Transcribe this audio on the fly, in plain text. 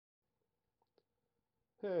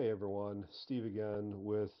Hey everyone, Steve again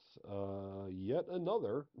with yet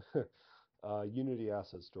another Unity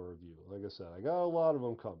Asset Store review. Like I said, I got a lot of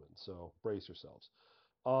them coming, so brace yourselves.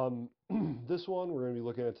 This one we're going to be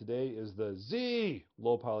looking at today is the Z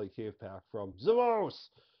Low Poly Cave Pack from Zimos.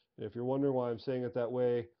 And if you're wondering why I'm saying it that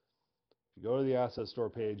way, if you go to the Asset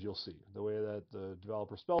Store page, you'll see the way that the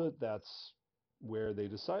developer spelled it. That's where they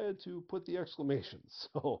decided to put the exclamation.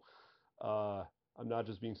 So uh, I'm not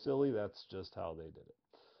just being silly. That's just how they did it.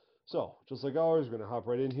 So, just like always, we're going to hop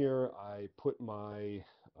right in here. I put my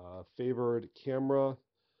favored camera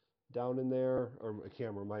down in there, or a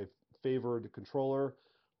camera, my favored controller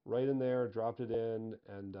right in there, dropped it in,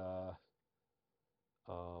 and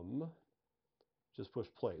um, just push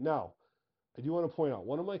play. Now, I do want to point out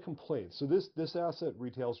one of my complaints. So this asset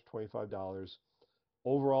retails for $25.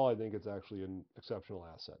 Overall, I think it's actually an exceptional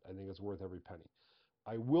asset. I think it's worth every penny.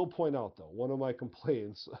 I will point out though, one of my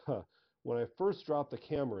complaints when I first dropped the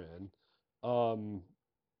camera in, um,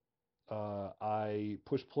 I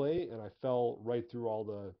pushed play and I fell right through all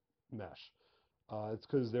the mesh. It's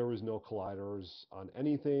because there was no colliders on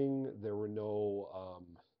anything. There were no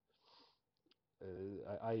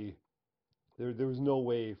I there was no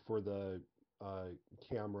way for the uh,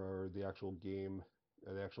 camera or the actual game,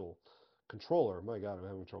 the actual controller. My God, I'm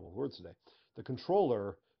having trouble with words today. The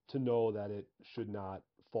controller to know that it should not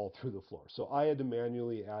fall through the floor. So I had to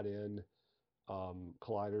manually add in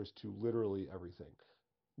colliders to literally everything.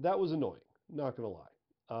 That was annoying, not gonna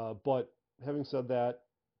lie. But having said that,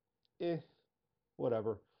 eh,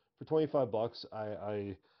 whatever. For 25 bucks,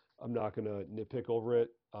 I'm not gonna nitpick over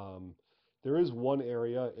it. There is one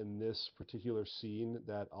area in this particular scene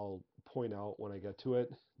that I'll point out when I get to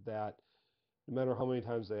it that no matter how many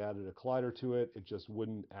times they added a collider to it, it just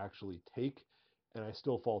wouldn't actually take, and I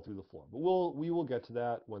still fall through the floor. But we will get to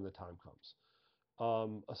that when the time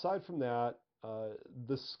comes. Aside from that,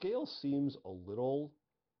 the scale seems a little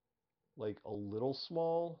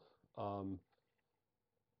small. Um,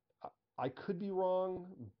 I could be wrong,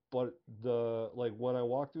 but the like when I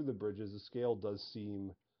walk through the bridges, the scale does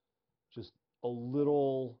seem just a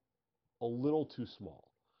little a little too small.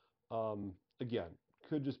 Again,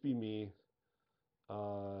 could just be me,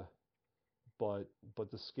 uh,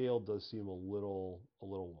 but the scale does seem a little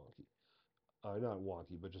wonky. Not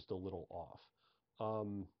wonky, but just a little off.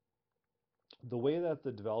 Um, the way that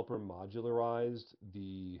the developer modularized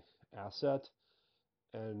the asset.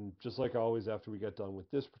 And just like always, after we get done with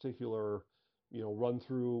this particular, run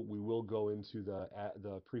through, we will go into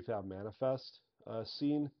the prefab manifest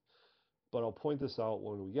scene. But I'll point this out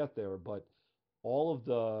when we get there. But all of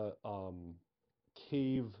the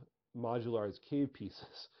cave modularized cave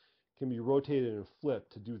pieces can be rotated and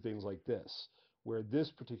flipped to do things like this, where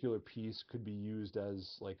this particular piece could be used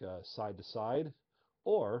as like a side to side,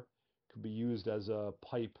 or could be used as a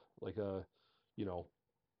pipe, like a, you know,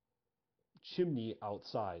 chimney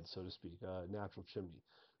outside, so to speak, a natural chimney.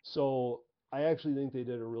 So I actually think they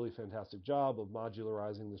did a really fantastic job of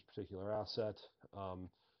modularizing this particular asset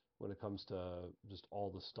when it comes to just all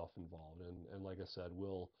the stuff involved. And like I said,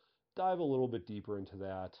 we'll dive a little bit deeper into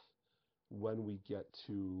that when we get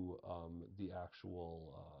to the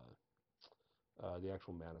actual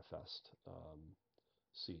manifest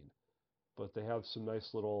scene. But they have some nice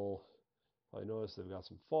little. I noticed they've got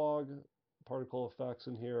some fog particle effects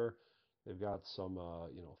in here. They've got some,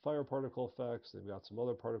 fire particle effects. They've got some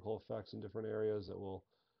other particle effects in different areas that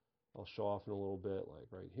I'll show off in a little bit, like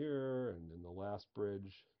right here and in the last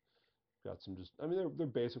bridge. Got some just, I mean, they're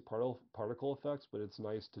basic particle effects, but it's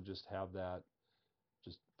nice to just have that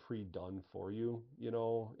just pre-done for you,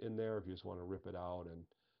 in there if you just want to rip it out and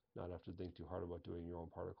not have to think too hard about doing your own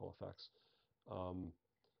particle effects. Um,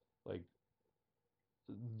 like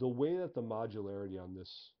the way that the modularity on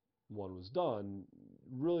this one was done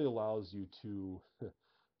really allows you to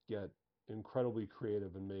get incredibly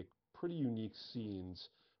creative and make pretty unique scenes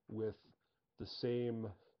with the same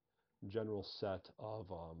general set of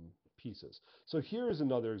pieces. So here's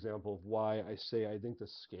another example of why I say I think the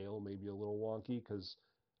scale may be a little wonky because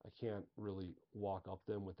I can't really walk up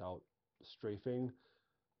them without strafing,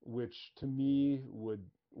 which to me would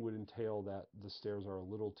entail that the stairs are a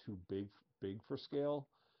little too big for scale,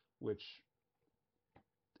 which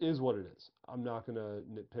is what it is. I'm not gonna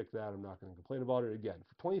nitpick that. I'm not gonna complain about it. Again,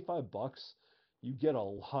 for 25 bucks, you get a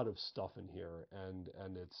lot of stuff in here,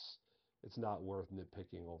 and it's not worth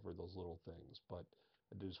nitpicking over those little things. But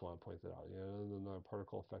I do just want to point that out. And then the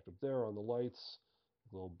particle effect up there on the lights,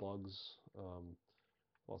 little bugs,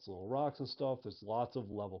 lots of little rocks and stuff. There's lots of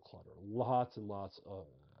level clutter, lots and lots of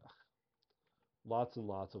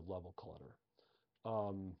level clutter,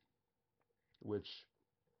 um, which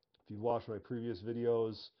if if you've watched my previous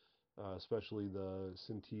videos, especially the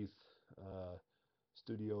Cintiq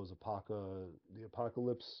Studios the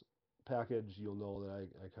Apocalypse package, you'll know that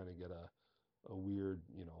I kind of get a weird,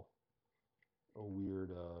 a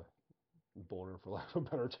weird boner, for lack of a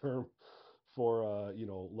better term, for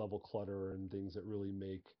level clutter and things that really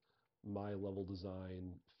make my level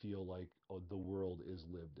design feel like the world is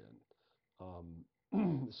lived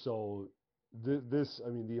in. So I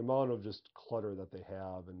mean, the amount of just clutter that they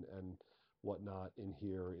have and whatnot in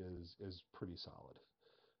here is pretty solid.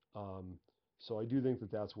 Um, so I do think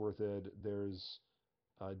that that's worth it. There's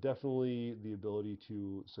definitely the ability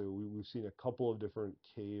to, so we've seen a couple of different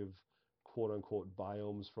cave, quote unquote,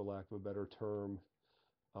 biomes, for lack of a better term,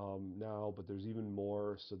 now, but there's even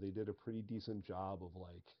more. So they did a pretty decent job of,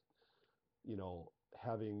 like,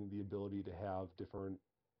 having the ability to have different,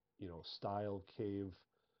 style cave,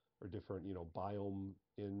 or different,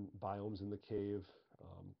 biomes in the cave.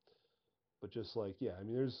 Um, but just like, yeah, I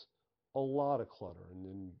mean, there's a lot of clutter,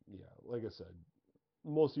 and yeah, like I said,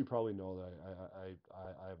 most of you probably know that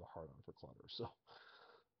I have a hard on for clutter. So,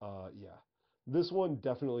 yeah, this one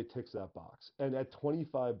definitely ticks that box. And at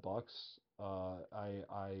 25 bucks,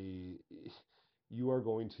 you are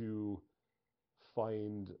going to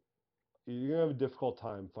find, you're gonna have a difficult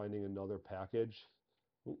time finding another package.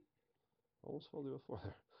 Ooh, almost fell to the floor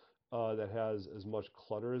there. That has as much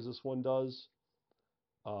clutter as this one does,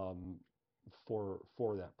 um, for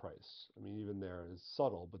that price. I mean, even there, it's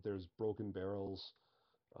subtle, but there's broken barrels,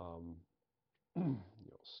 um,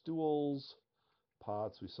 stools,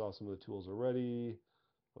 pots. We saw some of the tools already,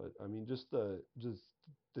 but I mean, just the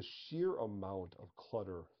sheer amount of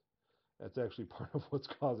clutter. That's actually part of what's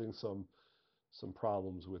causing some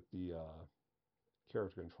problems with the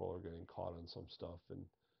character controller getting caught on some stuff, and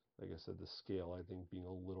like I said, the scale, I think, being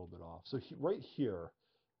a little bit off. So right here,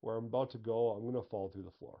 where I'm about to go, I'm going to fall through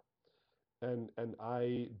the floor, and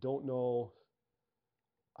I don't know.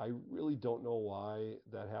 I really don't know why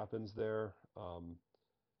that happens there.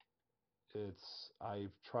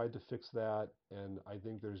 I've tried to fix that, and I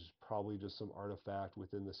think there's probably just some artifact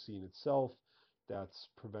within the scene itself that's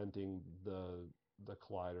preventing the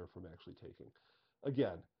collider from actually taking.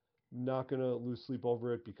 Again, not gonna lose sleep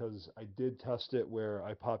over it, because I did test it where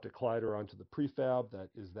I popped a collider onto the prefab that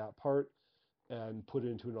is that part and put it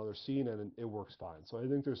into another scene, and it works fine. So I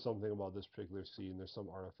think there's something about this particular scene. There's some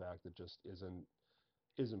artifact that just isn't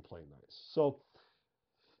playing nice. So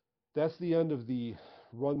that's the end of the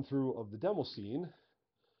run through of the demo scene.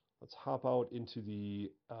 Let's hop out into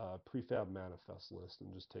the prefab manifest list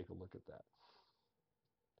and just take a look at that.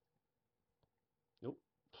 Nope,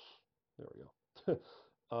 there we go.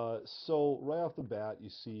 So right off the bat, you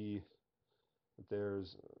see that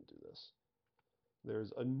there's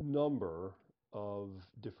a number of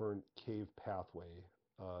different cave pathway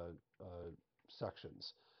uh, uh,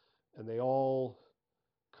 sections, and they all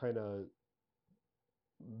kind of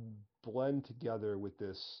blend together with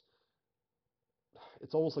this.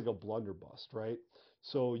 It's almost like a blunderbuss, right?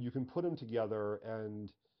 So you can put them together, and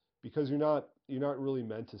because you're not really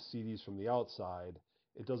meant to see these from the outside,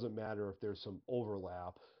 it doesn't matter if there's some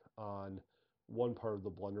overlap on one part of the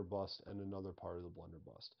blunderbuss and another part of the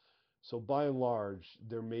blunderbuss. So by and large,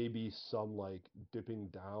 there may be some, like, dipping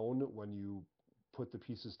down when you put the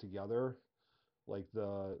pieces together, like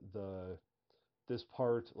this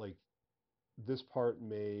part, like this part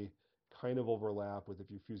may kind of overlap with, if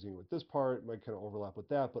you're fusing with this part, it might kind of overlap with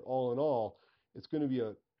that, but all in all, it's going to be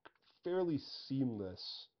a fairly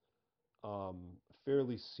seamless, um,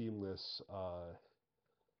 fairly seamless uh,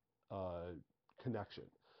 connection.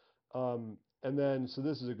 And then, so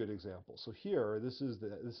this is a good example. So here, this is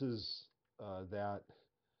that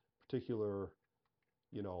particular,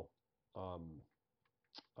 you know, um,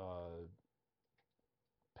 uh,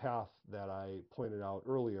 path that I pointed out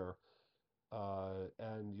earlier.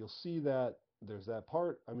 And you'll see that there's that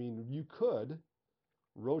part. I mean, you could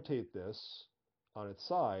rotate this on its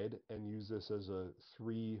side and use this as a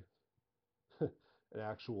an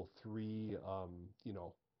actual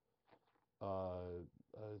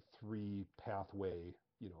a three pathway,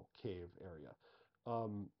 cave area.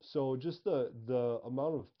 So just the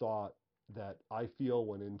amount of thought that I feel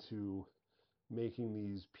went into making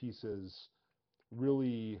these pieces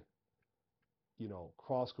really,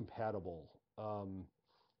 cross-compatible,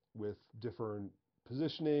 with different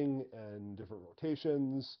positioning and different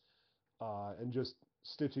rotations, and just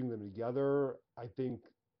stitching them together. I think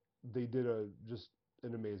they did just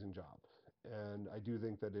an amazing job, and I do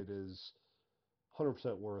think that it is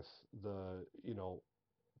 100% worth the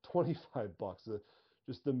 25 bucks,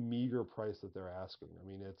 just the meager price that they're asking. I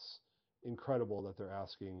mean, it's incredible that they're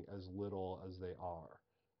asking as little as they are.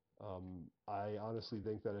 I honestly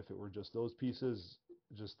think that if it were just those pieces,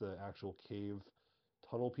 just the actual cave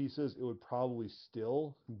tunnel pieces, it would probably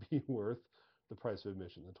still be worth the price of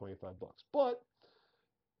admission, the 25 bucks. But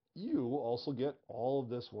you also get all of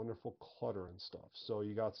this wonderful clutter and stuff. So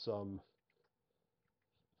you got some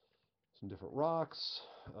different rocks,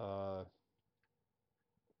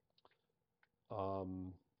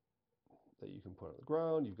 um, that you can put on the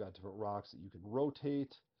ground. You've got different rocks that you can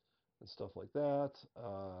rotate and stuff like that.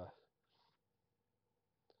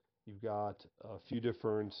 You've got a few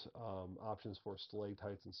different options for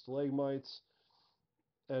stalactites and stalagmites.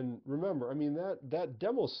 And remember, I mean, that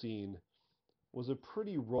demo scene was a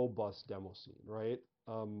pretty robust demo scene, right?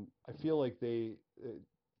 I feel like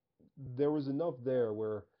there was enough there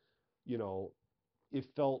where, you know, it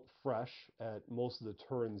felt fresh at most of the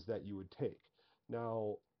turns that you would take.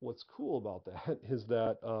 Now, what's cool about that is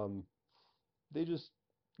that they just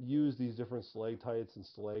use these different stalactites and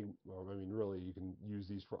or I mean, really, you can use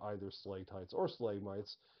these for either stalactites or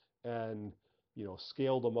stalagmites, and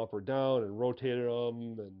scaled them up or down and rotated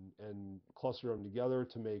them and clustered them together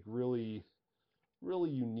to make really, really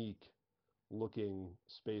unique looking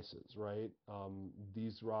spaces, right?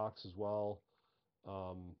 These rocks as well,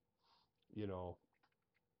 um, you know,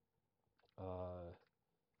 uh,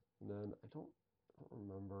 and then I don't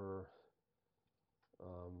remember.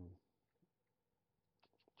 Um,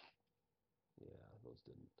 yeah, those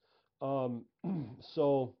didn't.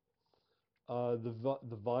 So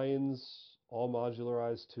the vines all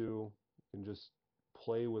modularized too. You can just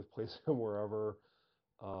place them wherever.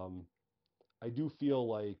 Um, I do feel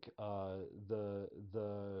like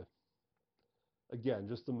the again,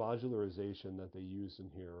 just the modularization that they used in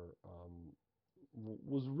here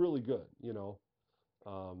was really good.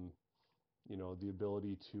 Um, the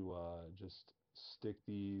ability to just stick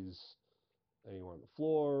these anywhere on the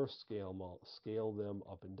floor, scale them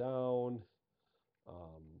up and down.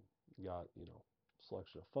 Um, you got,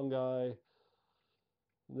 selection of fungi.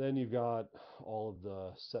 And then you've got all of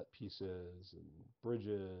the set pieces and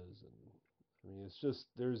bridges, and I mean, it's just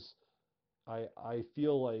I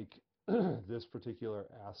feel like this particular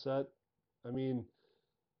asset. I mean,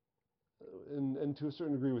 and to a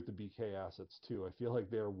certain degree with the BK assets too. I feel like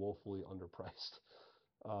they're woefully underpriced.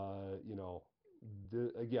 Uh, you know,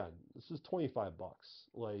 again, this is 25 bucks.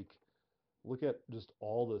 Like, look at just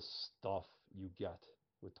all the stuff you get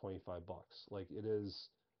with 25 bucks. Like, it is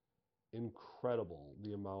incredible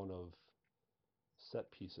the amount of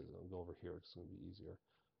set pieces. I'll go over here, it's going to be easier.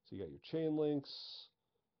 So you got your chain links,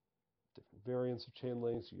 different variants of chain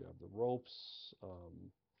links. You have the ropes,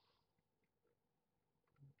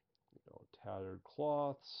 tattered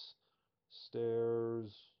cloths,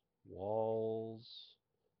 stairs, walls.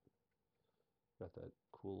 Got that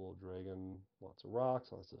cool little dragon, lots of rocks,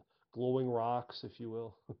 lots of glowing rocks, if you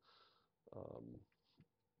will. um,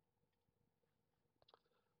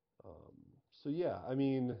 so yeah, I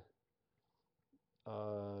mean,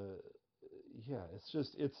 uh, yeah,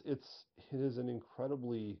 it is an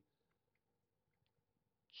incredibly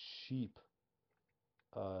cheap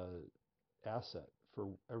uh, asset for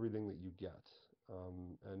everything that you get.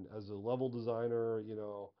 And as a level designer,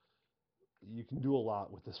 you can do a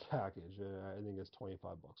lot with this package, and I think it's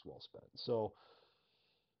 25 bucks well spent. So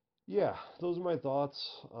yeah, those are my thoughts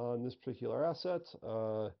on this particular asset.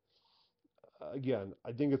 Again,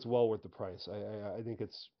 I think it's well worth the price. I think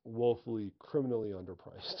it's woefully criminally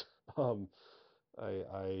underpriced. Um,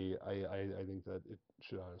 I think that it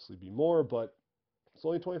should honestly be more, but it's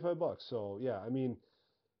only 25 bucks. So yeah, I mean,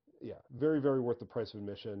 yeah, very, very worth the price of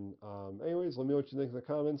admission. Anyways, let me know what you think in the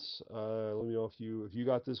comments. Let me know if you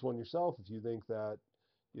got this one yourself, if you think that,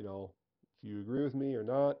 you know, if you agree with me or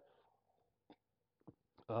not.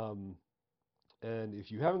 Um, and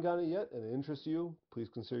if you haven't gotten it yet and it interests you, please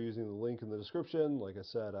consider using the link in the description. Like I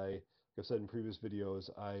said, like I've said in previous videos,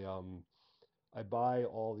 I buy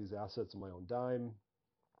all these assets on my own dime,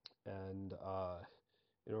 and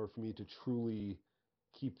in order for me to truly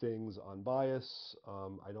keep things on bias.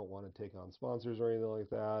 I don't want to take on sponsors or anything like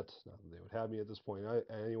that. Not that they would have me at this point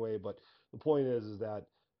anyway, but the point is that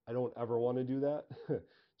I don't ever want to do that.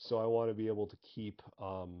 So I want to be able to keep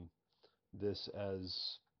this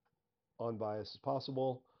as unbiased as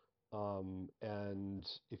possible. And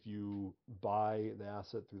if you buy the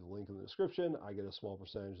asset through the link in the description, I get a small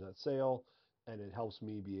percentage of that sale, and it helps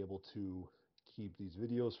me be able to keep these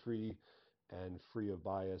videos free and free of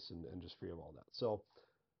bias and just free of all that. So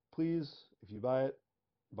please, if you buy it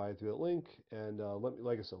through that link, and let me,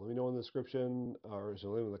 like I said, let me know in the description, or so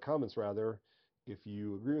let me in the comments rather, if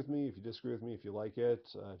you agree with me, if you disagree with me, if you like it,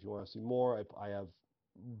 if you want to see more. I have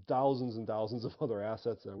thousands and thousands of other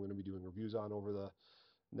assets that I'm going to be doing reviews on over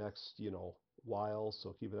next, while.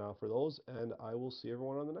 So keep an eye out for those, and I will see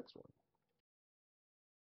everyone on the next one.